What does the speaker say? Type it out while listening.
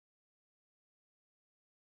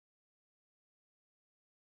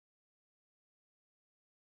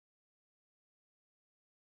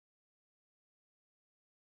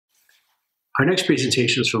Our next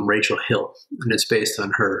presentation is from Rachael Hill, and it's based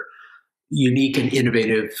on her unique and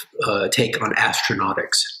innovative take on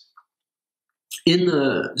astronautics. In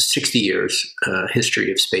the 60 years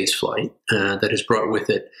history of spaceflight that has brought with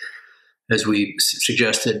it, as we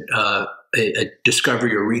suggested, a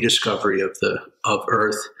discovery or rediscovery of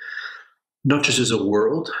Earth, not just as a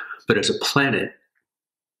world, but as a planet.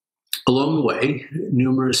 Along the way,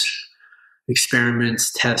 numerous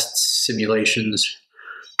experiments, tests, simulations,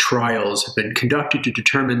 trials have been conducted to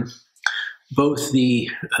determine both the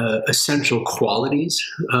essential qualities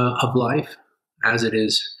of life as it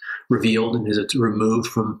is revealed and as it's removed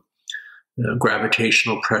from the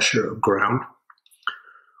gravitational pressure of ground,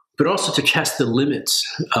 but also to test the limits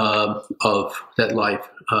of that life,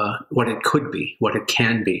 what it could be, what it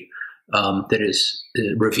can be, that is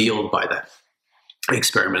revealed by that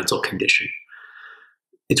experimental condition.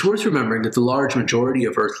 It's worth remembering that the large majority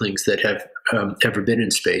of Earthlings that have ever been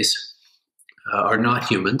in space are not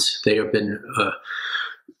humans. They have been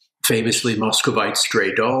famously Muscovite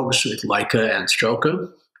stray dogs with Laika and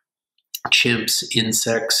Strelka, chimps,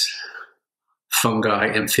 insects, fungi,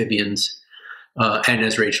 amphibians, and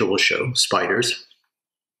as Rachel will show, spiders.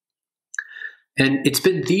 And it's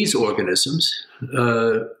been these organisms,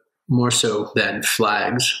 more so than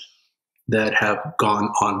flags, that have gone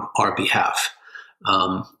on our behalf,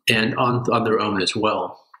 and on their own as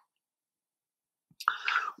well.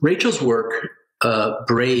 Rachel's work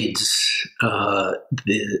braids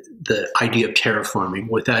the idea of terraforming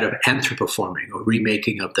with that of anthropoforming, or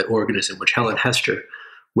remaking of that organism, which Helen Hester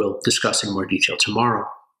will discuss in more detail tomorrow.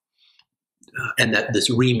 And that this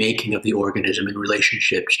remaking of the organism in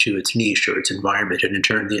relationship to its niche or its environment, and in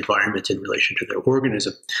turn the environment in relation to the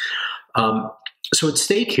organism. So at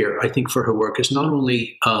stake here, I think, for her work is not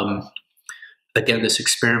only, again, this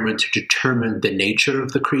experiment to determine the nature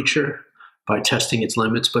of the creature by testing its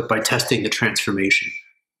limits, but by testing the transformation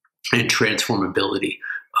and transformability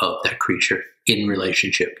of that creature in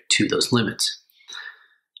relationship to those limits.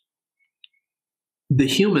 The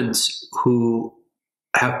humans who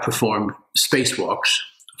have performed spacewalks,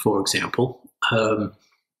 for example,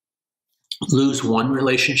 lose one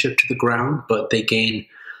relationship to the ground, but they gain,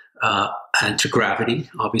 and to gravity,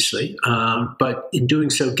 obviously, but in doing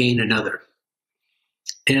so gain another.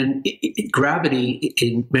 And gravity,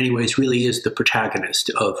 in many ways, really is the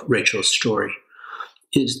protagonist of Rachel's story,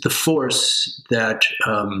 is the force that,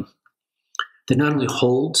 that not only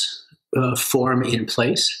holds form in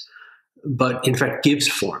place, but in fact gives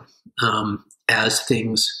form as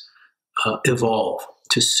things evolve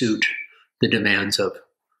to suit the demands of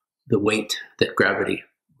the weight that gravity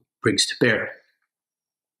brings to bear.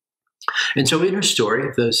 And so in her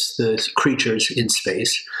story, those creatures in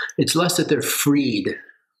space, it's less that they're freed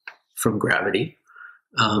from gravity,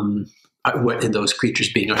 and those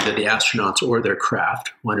creatures being either the astronauts or their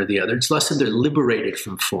craft, one or the other. It's less that they're liberated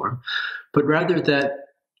from form, but rather that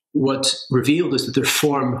what's revealed is that their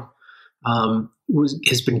form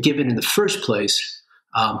has been given in the first place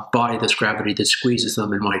by this gravity that squeezes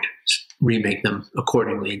them and might remake them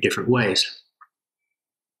accordingly in different ways.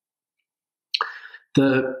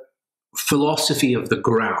 The philosophy of the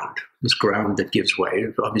ground, this ground that gives way,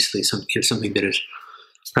 obviously something that is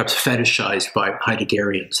perhaps fetishized by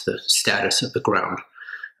Heideggerians, the status of the ground,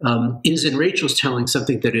 is in Rachel's telling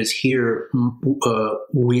something that is here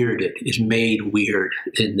weirded, is made weird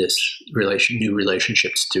in this new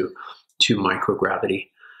relationships to microgravity,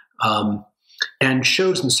 and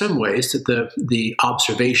shows in some ways that the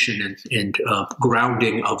observation and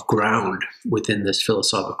grounding of ground within this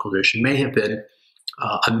philosophical tradition may have been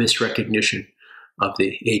a misrecognition of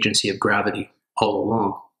the agency of gravity all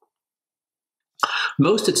along.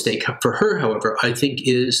 Most at stake for her, however, I think,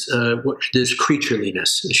 is this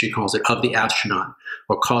creatureliness, as she calls it, of the astronaut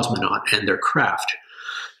or cosmonaut and their craft,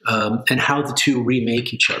 and how the two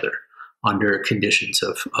remake each other under conditions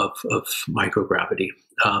of microgravity.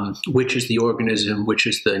 Which is the organism, which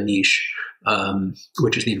is the niche,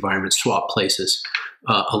 which is the environment, swap places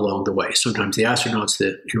along the way. Sometimes the astronaut's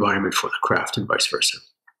the environment for the craft and vice versa.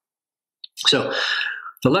 So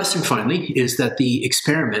the lesson, finally, is that the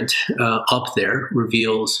experiment up there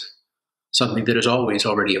reveals something that is always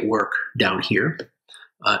already at work down here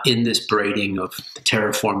in this braiding of the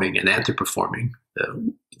terraforming and anthropoforming,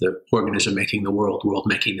 the organism making the world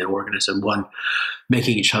making the organism, one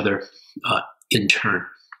making each other in turn.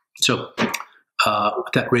 So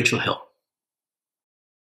with that, Rachael Hill.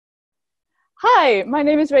 Hi, my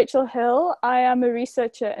name is Rachael Hill. I am a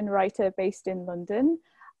researcher and writer based in London.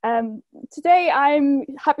 Today I'm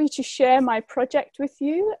happy to share my project with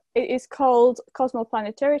you. It is called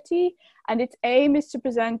Cosmoplanetarity, and its aim is to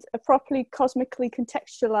present a properly cosmically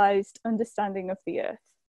contextualized understanding of the Earth.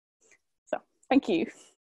 So, thank you.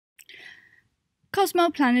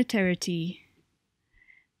 Cosmoplanetarity.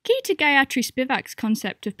 Key to Gayatri Spivak's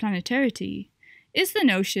concept of planetarity is the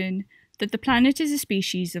notion that the planet is a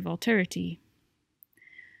species of alterity.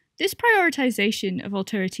 This prioritization of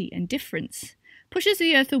alterity and difference pushes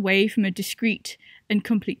the Earth away from a discrete and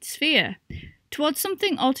complete sphere towards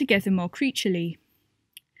something altogether more creaturely.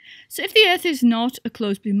 So if the Earth is not a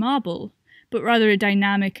closed blue marble, but rather a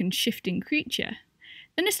dynamic and shifting creature,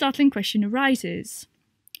 then a startling question arises.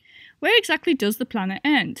 Where exactly does the planet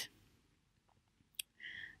end?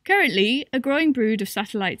 Currently, a growing brood of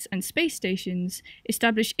satellites and space stations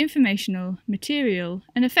establish informational, material,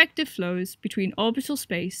 and effective flows between orbital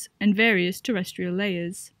space and various terrestrial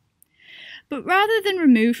layers. But rather than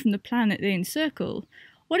remove from the planet they encircle,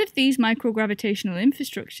 what if these microgravitational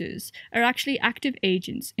infrastructures are actually active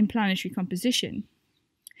agents in planetary composition?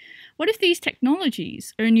 What if these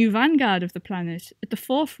technologies are a new vanguard of the planet at the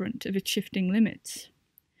forefront of its shifting limits?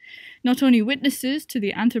 Not only witnesses to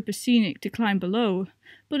the Anthropocenic decline below,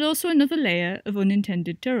 but also another layer of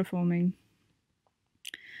unintended terraforming.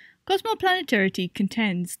 Cosmoplanetarity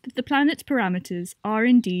contends that the planet's parameters are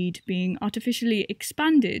indeed being artificially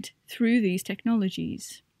expanded through these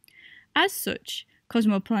technologies. As such,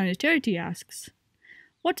 Cosmoplanetarity asks,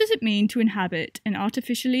 what does it mean to inhabit an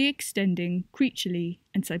artificially extending, creaturely,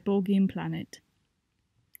 and cyborgian planet?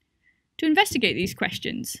 To investigate these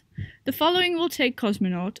questions, the following will take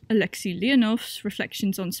cosmonaut Alexei Leonov's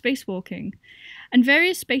reflections on spacewalking and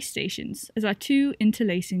various space stations as our two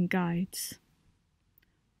interlacing guides.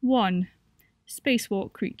 1.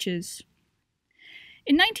 Spacewalk creatures.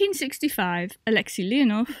 In 1965, Alexei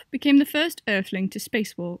Leonov became the first Earthling to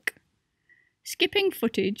spacewalk. Skipping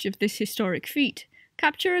footage of this historic feat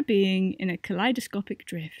capture a being in a kaleidoscopic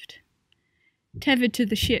drift. Tethered to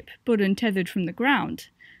the ship but untethered from the ground,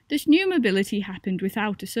 this new mobility happened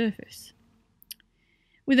without a surface.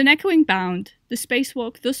 With an echoing bound, the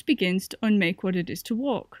spacewalk thus begins to unmake what it is to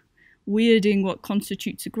walk, weirding what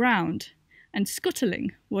constitutes a ground, and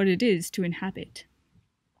scuttling what it is to inhabit.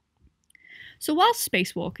 So whilst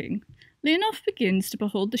spacewalking, Leonov begins to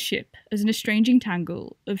behold the ship as an estranging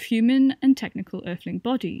tangle of human and technical earthling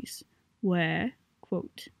bodies, where,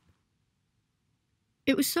 quote,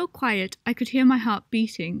 "It was so quiet I could hear my heart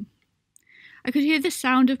beating. I could hear the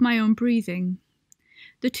sound of my own breathing.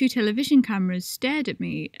 The two television cameras stared at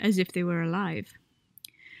me as if they were alive.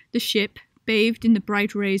 The ship, bathed in the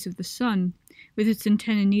bright rays of the sun, with its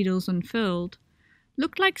antenna needles unfurled,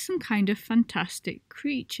 looked like some kind of fantastic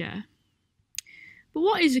creature. But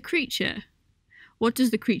what is a creature? What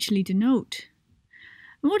does the creaturely denote?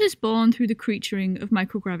 And what is born through the creaturing of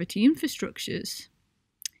microgravity infrastructures?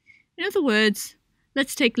 In other words,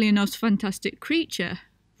 let's take Leonov's fantastic creature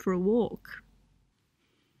for a walk."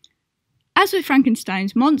 As with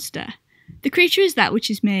Frankenstein's monster, the creature is that which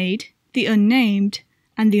is made, the unnamed,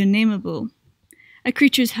 and the unnameable. A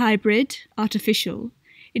creature is hybrid, artificial.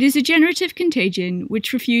 It is a generative contagion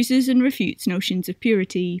which refuses and refutes notions of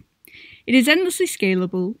purity. It is endlessly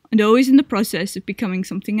scalable and always in the process of becoming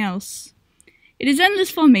something else. It is endless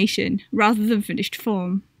formation rather than finished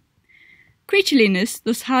form. Creatureliness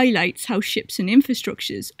thus highlights how ships and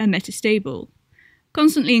infrastructures are metastable,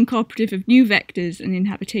 constantly incorporative of new vectors and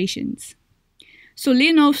inhabitations. So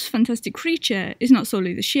Leonov's fantastic creature is not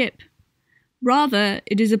solely the ship. Rather,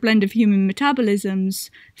 it is a blend of human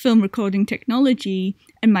metabolisms, film recording technology,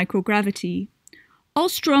 and microgravity, all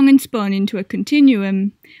strung and spun into a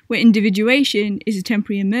continuum where individuation is a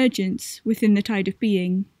temporary emergence within the tide of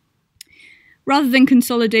being. Rather than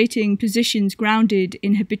consolidating positions grounded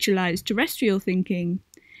in habitualized terrestrial thinking,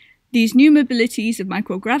 these new mobilities of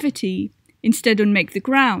microgravity instead unmake the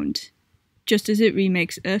ground, just as it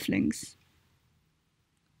remakes Earthlings.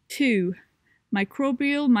 2.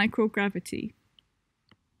 Microbial microgravity.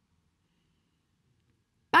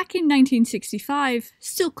 Back in 1965,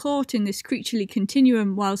 still caught in this creaturely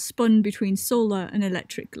continuum while spun between solar and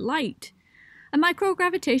electric light, a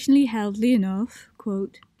microgravitationally held Leonov,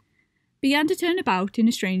 quote, began to turn about in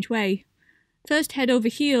a strange way, first head over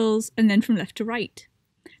heels and then from left to right.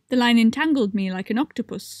 The line entangled me like an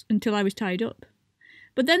octopus until I was tied up,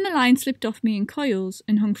 but then the line slipped off me in coils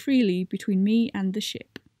and hung freely between me and the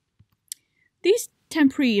ship. These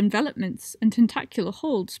temporary envelopments and tentacular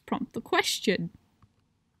holds prompt the question: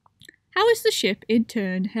 how is the ship in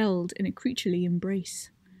turn held in a creaturely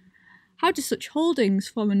embrace? How do such holdings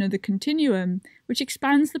form another continuum which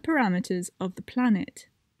expands the parameters of the planet?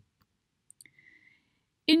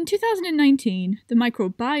 In 2019, the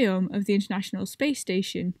microbiome of the International Space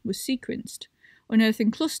Station was sequenced,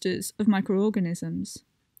 unearthing clusters of microorganisms.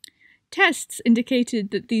 Tests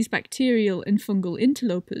indicated that these bacterial and fungal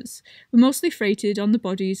interlopers were mostly freighted on the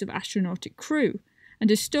bodies of astronautic crew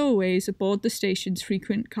and as stowaways aboard the station's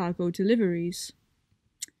frequent cargo deliveries.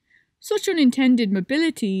 Such unintended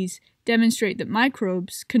mobilities demonstrate that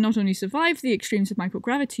microbes can not only survive the extremes of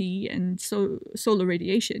microgravity and solar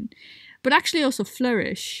radiation, but actually also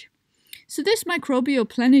flourish. So this microbial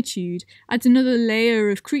plenitude adds another layer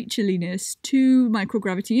of creatureliness to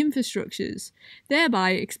microgravity infrastructures,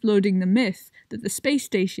 thereby exploding the myth that the space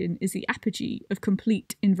station is the apogee of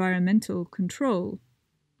complete environmental control.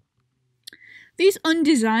 These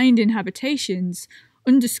undesigned inhabitations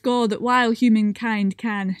underscore that while humankind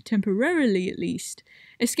can, temporarily at least,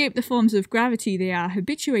 escape the forms of gravity they are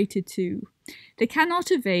habituated to, they cannot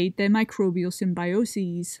evade their microbial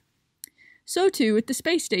symbioses. So too with the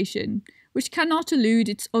space station, which cannot elude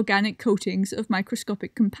its organic coatings of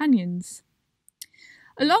microscopic companions.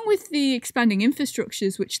 Along with the expanding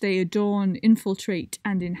infrastructures which they adorn, infiltrate,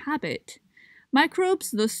 and inhabit,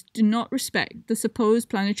 microbes thus do not respect the supposed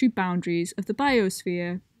planetary boundaries of the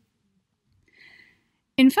biosphere.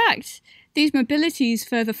 In fact, these mobilities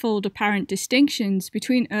further fold apparent distinctions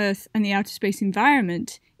between Earth and the outer space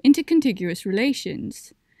environment into contiguous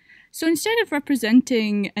relations. So instead of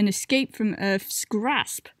representing an escape from Earth's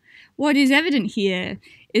grasp, what is evident here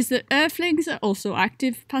is that Earthlings are also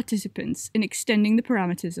active participants in extending the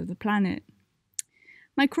parameters of the planet.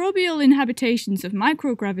 Microbial inhabitations of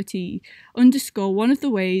microgravity underscore one of the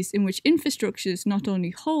ways in which infrastructures not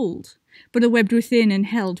only hold, but are webbed within and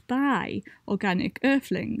held by organic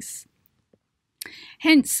Earthlings.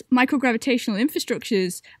 Hence, microgravitational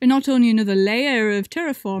infrastructures are not only another layer of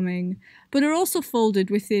terraforming, but are also folded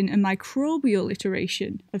within a microbial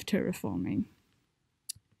iteration of terraforming.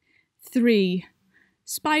 3.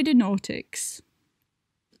 Spidernautics.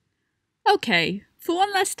 Okay, for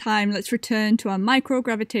one last time, let's return to our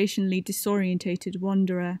microgravitationally disorientated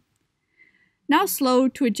wanderer. Now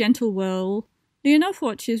slowed to a gentle whirl, Leonov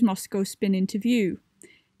watches Moscow spin into view,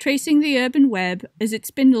 tracing the urban web as it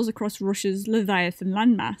spindles across Russia's Leviathan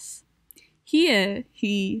landmass. Here,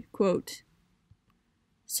 he, quote,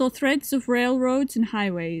 saw threads of railroads and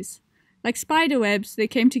highways. Like spiderwebs, they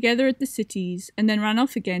came together at the cities and then ran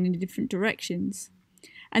off again in different directions.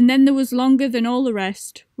 And then there was longer than all the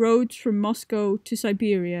rest, roads from Moscow to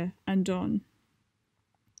Siberia and on.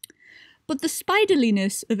 But the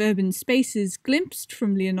spiderliness of urban spaces glimpsed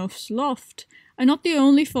from Leonov's loft are not the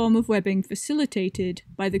only form of webbing facilitated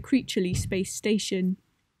by the creaturely space station.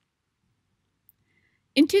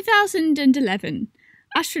 In 2011,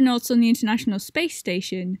 astronauts on the International Space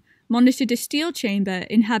Station monitored a steel chamber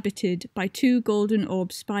inhabited by 2 golden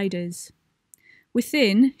orb spiders.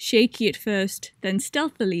 Within, shaky at first, then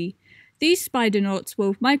stealthily, these spidernauts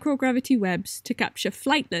wove microgravity webs to capture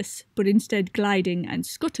flightless, but instead gliding and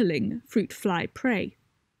scuttling, fruit fly prey.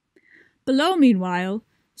 Below, meanwhile,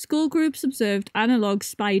 school groups observed analogue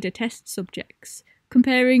spider test subjects,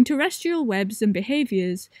 comparing terrestrial webs and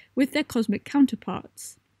behaviours with their cosmic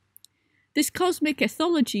counterparts. This cosmic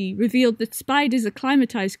ethology revealed that spiders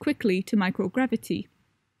acclimatise quickly to microgravity.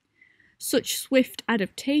 Such swift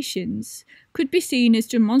adaptations could be seen as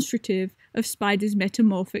demonstrative of spiders'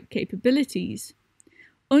 metamorphic capabilities,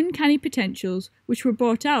 uncanny potentials which were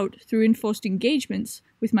brought out through enforced engagements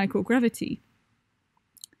with microgravity.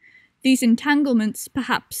 These entanglements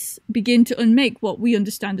perhaps begin to unmake what we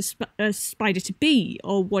understand a spider to be,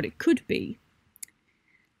 or what it could be.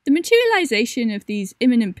 The materialization of these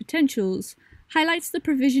imminent potentials highlights the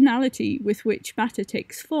provisionality with which matter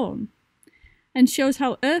takes form, and shows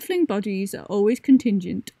how earthling bodies are always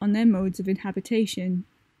contingent on their modes of inhabitation.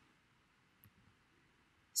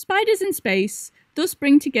 Spiders in space thus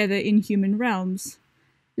bring together inhuman realms,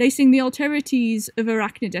 lacing the alterities of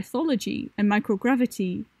arachnid ethology and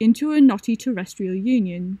microgravity into a knotty terrestrial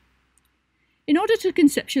union. In order to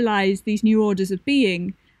conceptualize these new orders of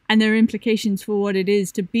being, and their implications for what it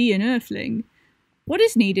is to be an earthling, what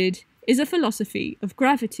is needed is a philosophy of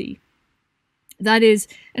gravity. That is,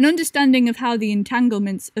 an understanding of how the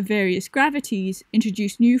entanglements of various gravities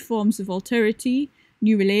introduce new forms of alterity,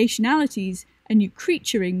 new relationalities, and new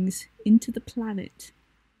creaturings into the planet.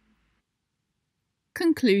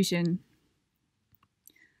 Conclusion.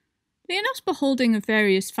 Leonov's beholding of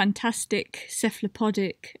various fantastic,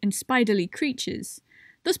 cephalopodic, and spiderly creatures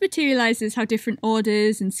thus materializes how different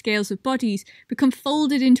orders and scales of bodies become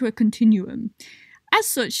folded into a continuum. As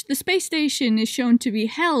such, the space station is shown to be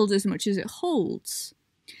held as much as it holds.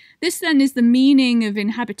 This then is the meaning of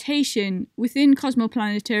inhabitation within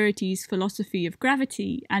Cosmoplanetarity's philosophy of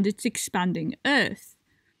gravity and its expanding Earth,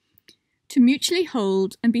 to mutually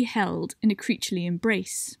hold and be held in a creaturely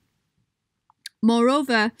embrace.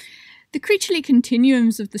 Moreover, the creaturely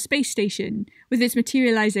continuums of the space station, with its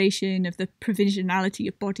materialization of the provisionality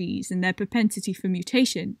of bodies and their propensity for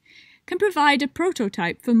mutation, can provide a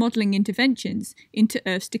prototype for modelling interventions into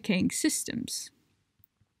Earth's decaying systems.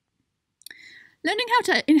 Learning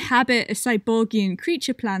how to inhabit a cyborgian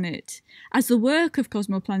creature planet as the work of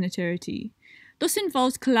Cosmoplanetarity thus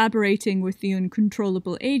involves collaborating with the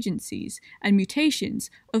uncontrollable agencies and mutations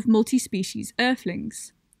of multi-species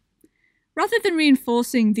Earthlings. Rather than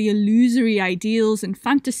reinforcing the illusory ideals and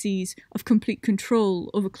fantasies of complete control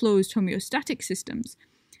over closed homeostatic systems,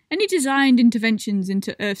 any designed interventions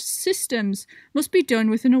into Earth's systems must be done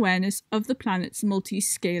with an awareness of the planet's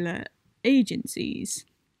multi-scalar agencies.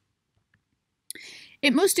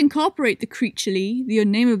 It must incorporate the creaturely, the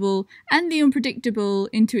unnameable, and the unpredictable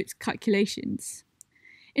into its calculations.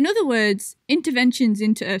 In other words, interventions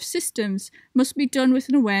into Earth systems must be done with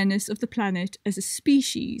an awareness of the planet as a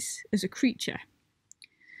species, as a creature.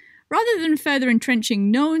 Rather than further entrenching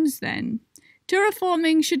knowns, then,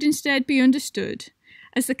 terraforming should instead be understood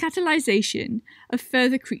as the catalyzation of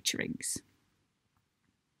further creaturings.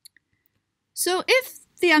 So if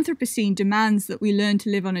the Anthropocene demands that we learn to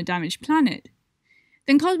live on a damaged planet,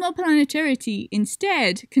 then Cosmoplanetarity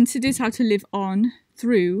instead considers how to live on,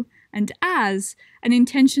 through, and as an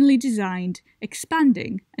intentionally designed,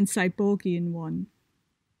 expanding, and cyborgian one.